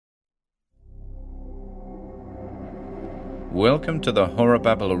Welcome to the Horror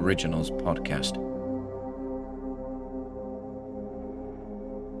Babble Originals podcast.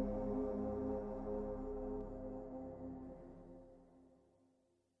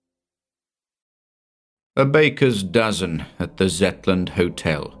 A Baker's Dozen at the Zetland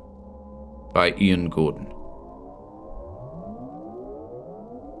Hotel by Ian Gordon.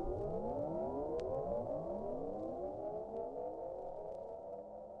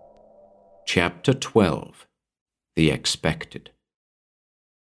 Chapter 12. The Expected.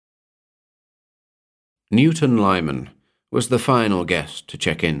 Newton Lyman was the final guest to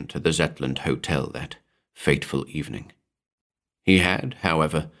check in to the Zetland Hotel that fateful evening. He had,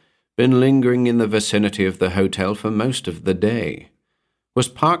 however, been lingering in the vicinity of the hotel for most of the day, was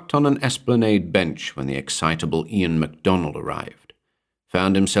parked on an esplanade bench when the excitable Ian MacDonald arrived,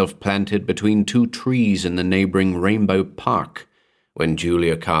 found himself planted between two trees in the neighbouring Rainbow Park when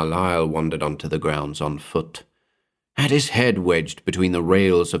Julia Carlyle wandered onto the grounds on foot, had his head wedged between the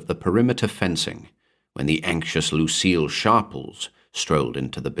rails of the perimeter fencing when the anxious Lucille Sharples strolled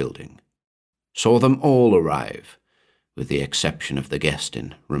into the building, saw them all arrive, with the exception of the guest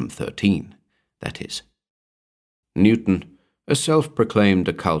in room 13, that is. Newton, a self-proclaimed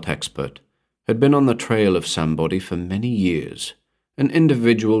occult expert, had been on the trail of somebody for many years, an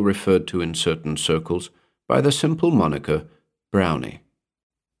individual referred to in certain circles by the simple moniker Brownie.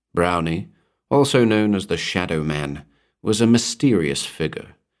 Brownie, also known as the Shadow Man, was a mysterious figure,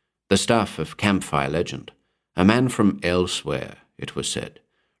 the stuff of campfire legend, a man from elsewhere, it was said,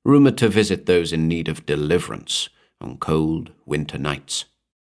 rumoured to visit those in need of deliverance on cold winter nights.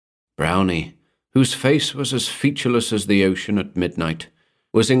 Brownie, whose face was as featureless as the ocean at midnight,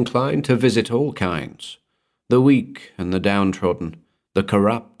 was inclined to visit all kinds, the weak and the downtrodden, the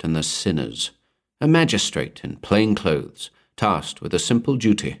corrupt and the sinners, a magistrate in plain clothes, tasked with a simple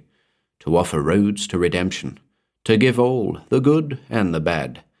duty, to offer roads to redemption, to give all, the good and the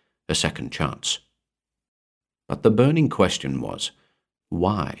bad, a second chance. But the burning question was,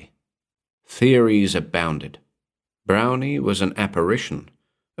 why? Theories abounded. Brownie was an apparition,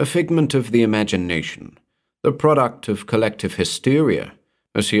 a figment of the imagination, the product of collective hysteria,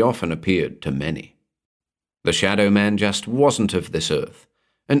 as he often appeared to many. The Shadow Man just wasn't of this earth,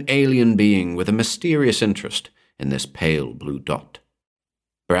 an alien being with a mysterious interest in this pale blue dot.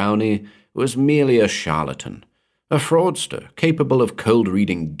 Brownie was merely a charlatan, a fraudster capable of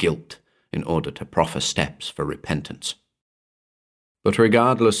cold-reading guilt in order to proffer steps for repentance. But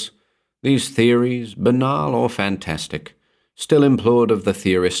regardless, these theories, banal or fantastic, still implored of the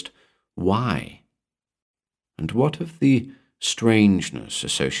theorist, why? And what of the strangeness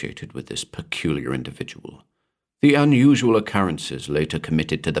associated with this peculiar individual? The unusual occurrences later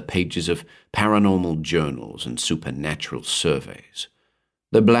committed to the pages of paranormal journals and supernatural surveys,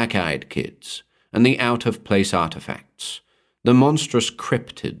 the black-eyed kids and the out-of-place artifacts, the monstrous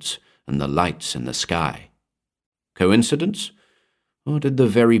cryptids and the lights in the sky. Coincidence? Or did the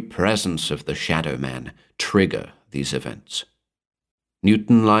very presence of the Shadow Man trigger these events?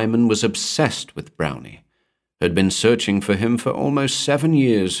 Newton Lyman was obsessed with Brownie, had been searching for him for almost 7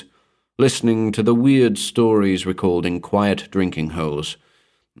 years, listening to the weird stories recalled in quiet drinking holes,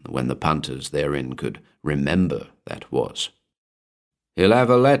 when the punters therein could remember that was. "He'll have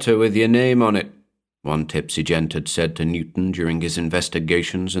a letter with your name on it," one tipsy gent had said to Newton during his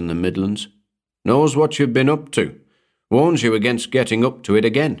investigations in the Midlands. "Knows what you've been up to. Warns you against getting up to it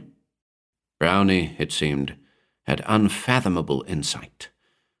again." Brownie, it seemed, had unfathomable insight.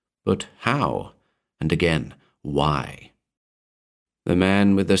 But how? And again, why? The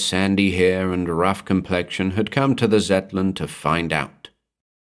man with the sandy hair and rough complexion had come to the Zetland to find out.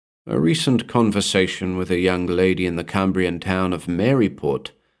 A recent conversation with a young lady in the Cumbrian town of Maryport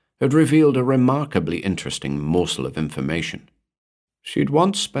had revealed a remarkably interesting morsel of information. She'd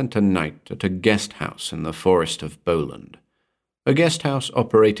once spent a night at a guest house in the forest of Bowland, a guest house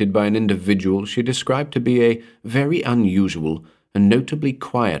operated by an individual she described to be a very unusual and notably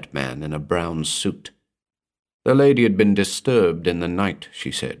quiet man in a brown suit. The lady had been disturbed in the night,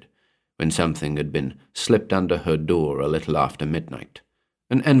 she said, when something had been slipped under her door a little after midnight,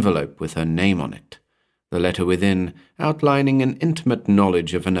 an envelope with her name on it, the letter within outlining an intimate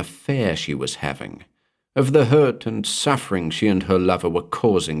knowledge of an affair she was having, of the hurt and suffering she and her lover were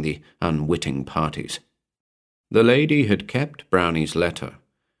causing the unwitting parties. The lady had kept Brownie's letter,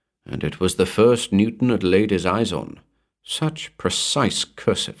 and it was the first Newton had laid his eyes on. Such precise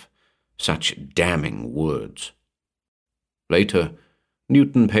cursive, such damning words. Later,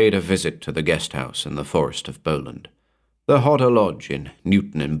 Newton paid a visit to the guest house in the forest of Bowland, the Hodder Lodge in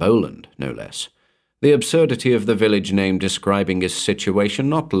Newton in Bowland, no less, the absurdity of the village name describing his situation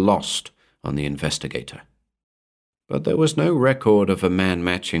not lost on the investigator. but there was no record of a man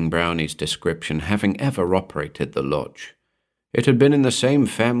matching Brownie's description having ever operated the lodge. It had been in the same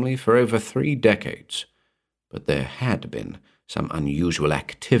family for over 3 decades, but there had been some unusual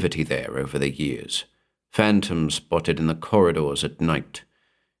activity there over the years. Phantoms spotted in the corridors at night,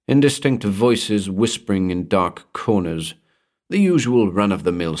 indistinct voices whispering in dark corners, the usual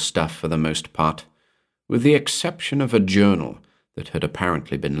run-of-the-mill stuff for the most part, with the exception of a journal that had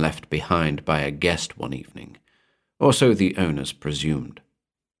apparently been left behind by a guest one evening, or so the owners presumed.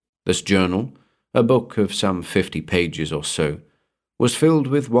 This journal, a book of some 50 pages or so, was filled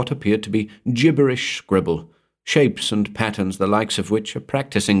with what appeared to be gibberish scribble, shapes and patterns the likes of which a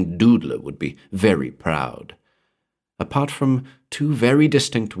practicing doodler would be very proud. Apart from 2 very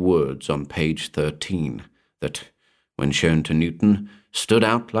distinct words on page 13 that, when shown to Newton, stood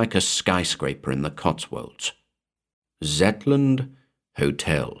out like a skyscraper in the Cotswolds. Zetland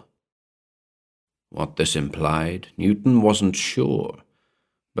Hotel. What this implied, Newton wasn't sure,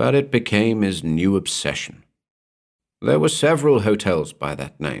 but it became his new obsession. There were several hotels by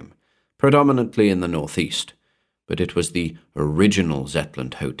that name, predominantly in the northeast, but it was the original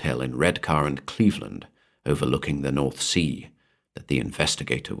Zetland Hotel in Redcar and Cleveland, overlooking the North Sea, that the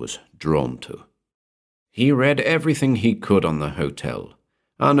investigator was drawn to. He read everything he could on the hotel,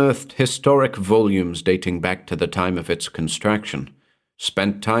 unearthed historic volumes dating back to the time of its construction,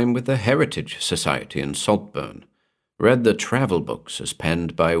 spent time with the Heritage Society in Saltburn, read the travel books as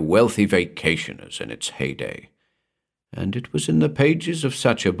penned by wealthy vacationers in its heyday. And it was in the pages of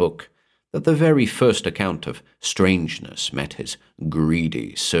such a book that the very first account of strangeness met his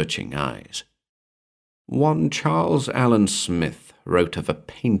greedy, searching eyes. One Charles Allen Smith wrote of a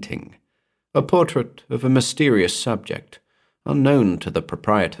painting, a portrait of a mysterious subject, unknown to the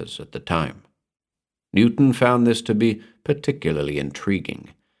proprietors at the time. Newton found this to be particularly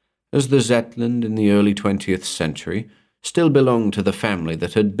intriguing, as the Zetland in the early 20th century still belonged to the family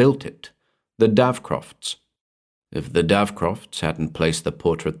that had built it, the Dovecrofts. If the Dovecrofts hadn't placed the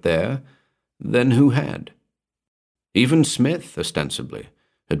portrait there, then who had? Even Smith, ostensibly,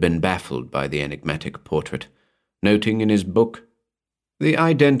 had been baffled by the enigmatic portrait, noting in his book, "The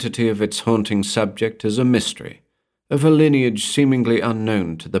identity of its haunting subject is a mystery, of a lineage seemingly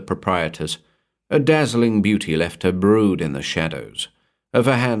unknown to the proprietors, a dazzling beauty left to brood in the shadows, of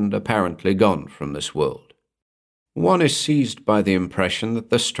a hand apparently gone from this world." One is seized by the impression that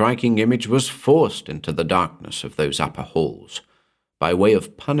the striking image was forced into the darkness of those upper halls, by way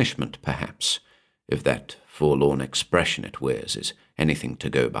of punishment, perhaps, if that forlorn expression it wears is anything to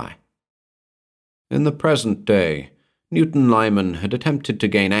go by. In the present day, Newton Lyman had attempted to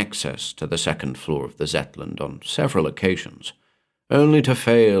gain access to the second floor of the Zetland on several occasions, only to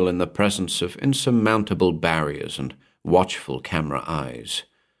fail in the presence of insurmountable barriers and watchful camera eyes.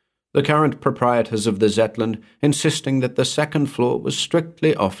 The current proprietors of the Zetland insisting that the second floor was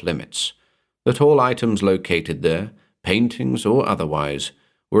strictly off-limits, that all items located there, paintings or otherwise,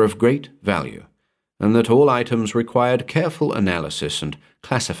 were of great value, and that all items required careful analysis and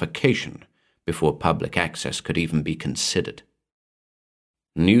classification before public access could even be considered.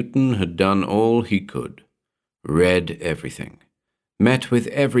 Newton had done all he could, read everything, met with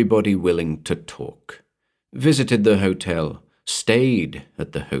everybody willing to talk, visited the hotel, stayed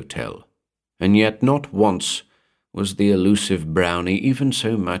at the hotel, and yet not once was the elusive Brownie even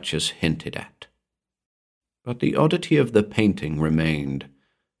so much as hinted at. But the oddity of the painting remained,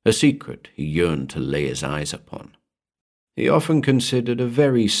 a secret he yearned to lay his eyes upon. He often considered a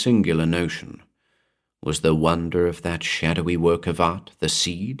very singular notion. Was the wonder of that shadowy work of art the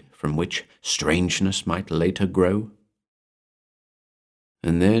seed from which strangeness might later grow?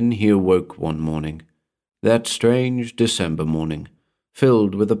 And then he awoke one morning, that strange December morning,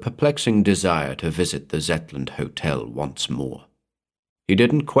 filled with a perplexing desire to visit the Zetland Hotel once more. He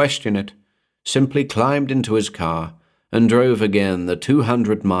didn't question it, simply climbed into his car and drove again the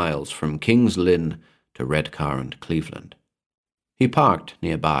 200 miles from King's Lynn to Redcar and Cleveland. He parked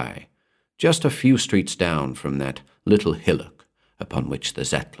nearby, just a few streets down from that little hillock upon which the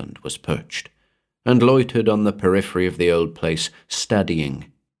Zetland was perched, and loitered on the periphery of the old place,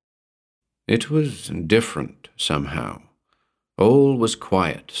 studying. It was different, somehow. All was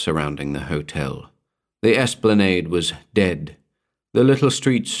quiet surrounding the hotel. The esplanade was dead. The little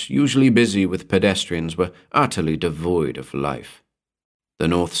streets, usually busy with pedestrians, were utterly devoid of life. The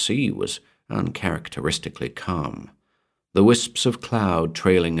North Sea was uncharacteristically calm. The wisps of cloud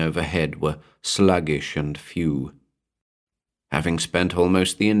trailing overhead were sluggish and few. Having spent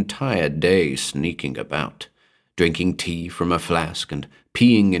almost the entire day sneaking about, drinking tea from a flask and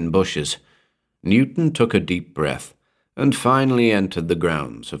peeing in bushes, Newton took a deep breath and finally entered the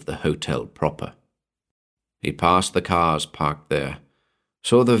grounds of the hotel proper. He passed the cars parked there,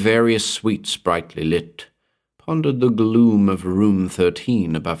 saw the various suites brightly lit, pondered the gloom of room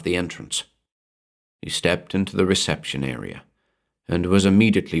 13 above the entrance. He stepped into the reception area, and was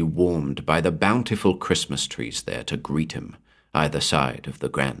immediately warmed by the bountiful Christmas trees there to greet him, either side of the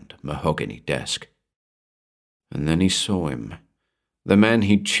grand mahogany desk. And then he saw him. The man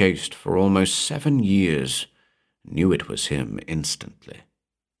he'd chased for almost 7 years knew it was him instantly.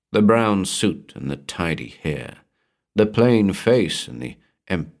 The brown suit and the tidy hair, the plain face and the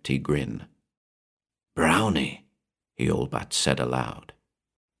empty grin. "Brownie," he all but said aloud.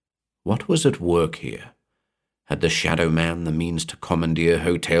 What was at work here? Had the Shadow Man the means to commandeer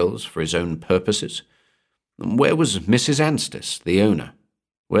hotels for his own purposes? Where was Mrs. Anstice, the owner?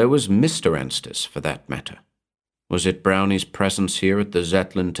 Where was Mr. Anstice, for that matter? Was it Brownie's presence here at the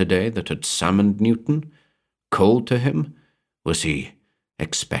Zetland today that had summoned Newton? Called to him? Was he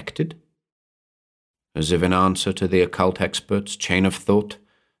expected? As if in answer to the occult expert's chain of thought,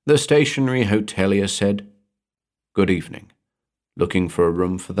 the stationary hotelier said, "Good evening. Looking for a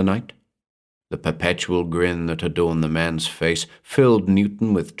room for the night?" The perpetual grin that adorned the man's face filled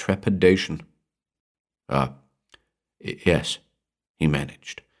Newton with trepidation. Yes," he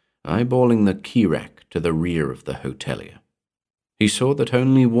managed, eyeballing the key rack to the rear of the hotelier. He saw that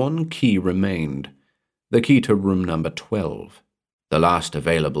only one key remained, the key to room number 12, the last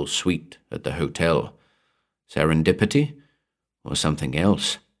available suite at the hotel. Serendipity, or something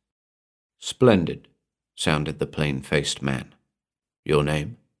else? "Splendid," sounded the plain-faced man. "Your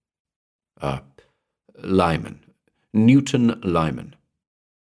name?" Lyman. Newton Lyman."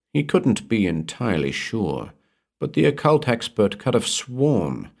 He couldn't be entirely sure, but the occult expert could have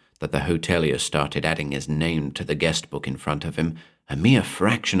sworn that the hotelier started adding his name to the guest book in front of him a mere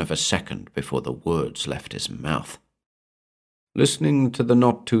fraction of a second before the words left his mouth. Listening to the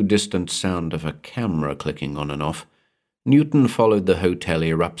not-too-distant sound of a camera clicking on and off, Newton followed the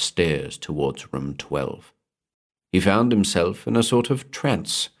hotelier upstairs towards room 12. He found himself in a sort of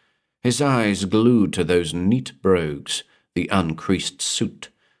trance, his eyes glued to those neat brogues, the uncreased suit,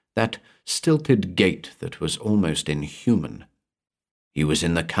 that stilted gait that was almost inhuman. He was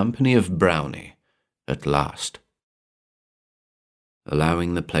in the company of Brownie, at last.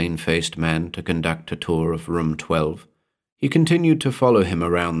 Allowing the plain-faced man to conduct a tour of room 12, he continued to follow him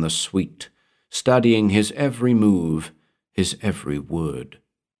around the suite, studying his every move, his every word.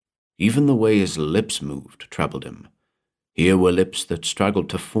 Even the way his lips moved troubled him. Here were lips that struggled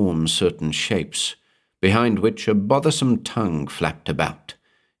to form certain shapes, behind which a bothersome tongue flapped about,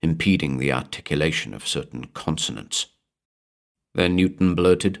 impeding the articulation of certain consonants. Then Newton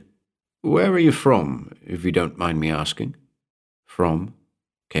blurted, "Where are you from, if you don't mind me asking?" "From?"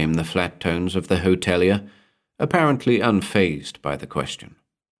 came the flat tones of the hotelier, apparently unfazed by the question.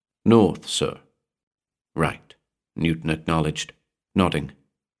 "North, sir." "Right," Newton acknowledged, nodding.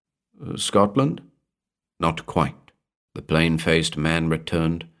 "Scotland?" "Not quite," the plain-faced man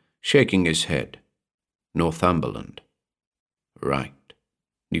returned, shaking his head. "Northumberland." "Right,"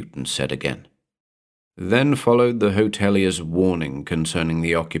 Newton said again. Then followed the hotelier's warning concerning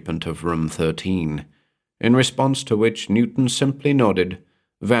the occupant of room 13, in response to which Newton simply nodded,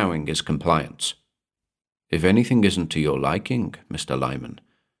 vowing his compliance. "If anything isn't to your liking, Mr. Lyman,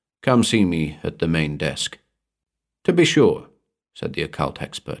 come see me at the main desk." "To be sure," said the occult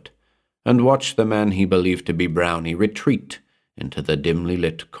expert, and watched the man he believed to be Brownie retreat into the dimly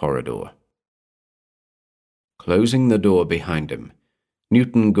lit corridor. Closing the door behind him,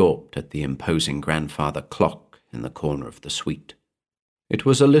 Newton gawped at the imposing grandfather clock in the corner of the suite. It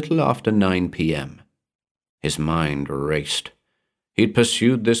was a little after 9 p.m. His mind raced. He'd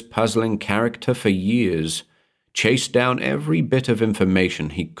pursued this puzzling character for years, chased down every bit of information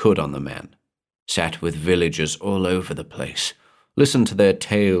he could on the man, sat with villagers all over the place, listened to their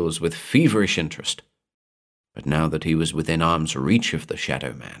tales with feverish interest. But now that he was within arm's reach of the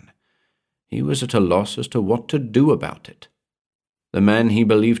Shadow Man, he was at a loss as to what to do about it. The man he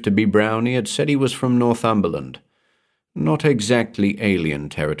believed to be Brownie had said he was from Northumberland, not exactly alien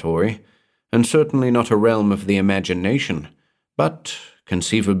territory, and certainly not a realm of the imagination, but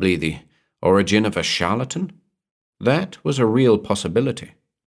conceivably the origin of a charlatan? That was a real possibility.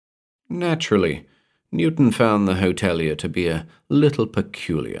 Naturally, Newton found the hotelier to be a little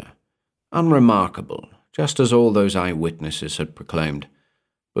peculiar, unremarkable, just as all those eyewitnesses had proclaimed.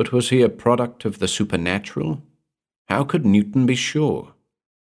 But was he a product of the supernatural? How could Newton be sure?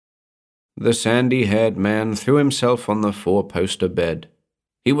 The sandy-haired man threw himself on the four-poster bed.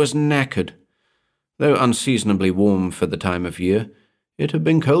 He was knackered. Though unseasonably warm for the time of year, it had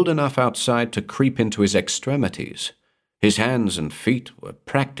been cold enough outside to creep into his extremities. His hands and feet were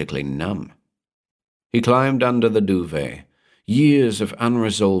practically numb. He climbed under the duvet, years of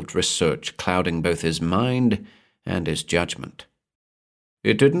unresolved research clouding both his mind and his judgment.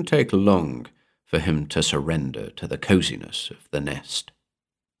 It didn't take long for him to surrender to the coziness of the nest.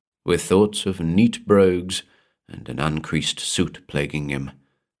 With thoughts of neat brogues and an uncreased suit plaguing him,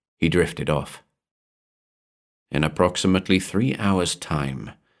 he drifted off. In approximately 3 hours'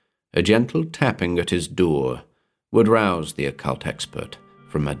 time, a gentle tapping at his door would rouse the occult expert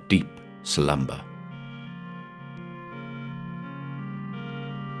from a deep slumber.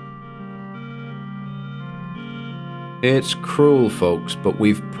 It's cruel, folks, but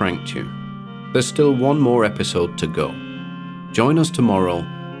we've pranked you. There's still one more episode to go. Join us tomorrow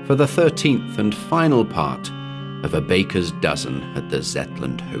for the 13th and final part of A Baker's Dozen at the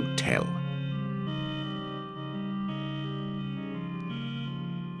Zetland Hotel.